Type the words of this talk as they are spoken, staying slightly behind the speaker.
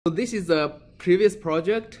So this is a previous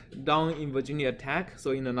project done in Virginia Tech, so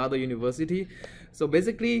in another university. So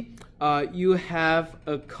basically, you have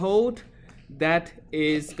a code that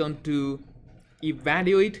is going to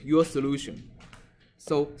evaluate your solution.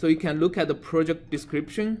 So you can look at the project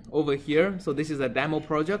description over here. So this is a demo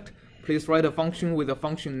project. Please write a function with a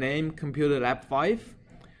function name computer lab 5.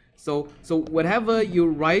 So whatever you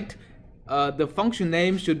write, the function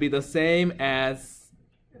name should be the same as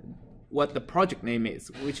what the project name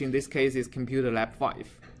is, which in this case is computer lab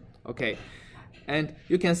 5. Okay, and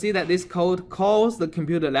you can see that this code calls the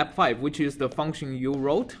computer lab 5, which is the function you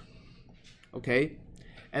wrote. Okay,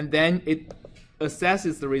 and then it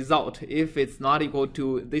assesses the result. If it's not equal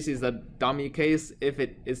to, this is a dummy case, if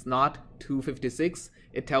it is not 256,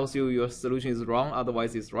 it tells you your solution is wrong,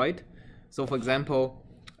 otherwise it's right. So for example,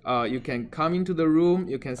 you can come into the room,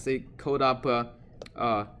 you can say code up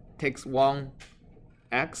takes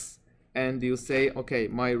 1x, and you say, okay,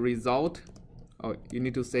 my result, you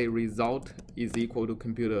need to say result is equal to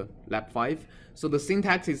computer lab 5. So the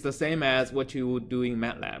syntax is the same as what you would do in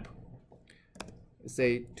MATLAB.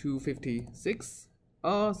 Say 256.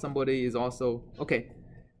 Somebody is also okay.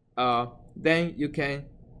 Then you can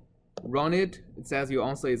run it. It says your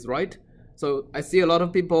answer is right. So I see a lot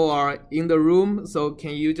of people are in the room. So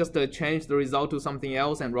can you just change the result to something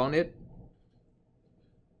else and run it?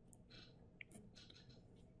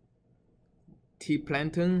 T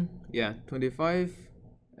Planton, yeah, 25,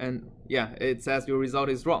 and yeah, it says your result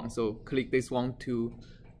is wrong. So click this one to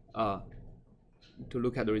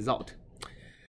look at the result.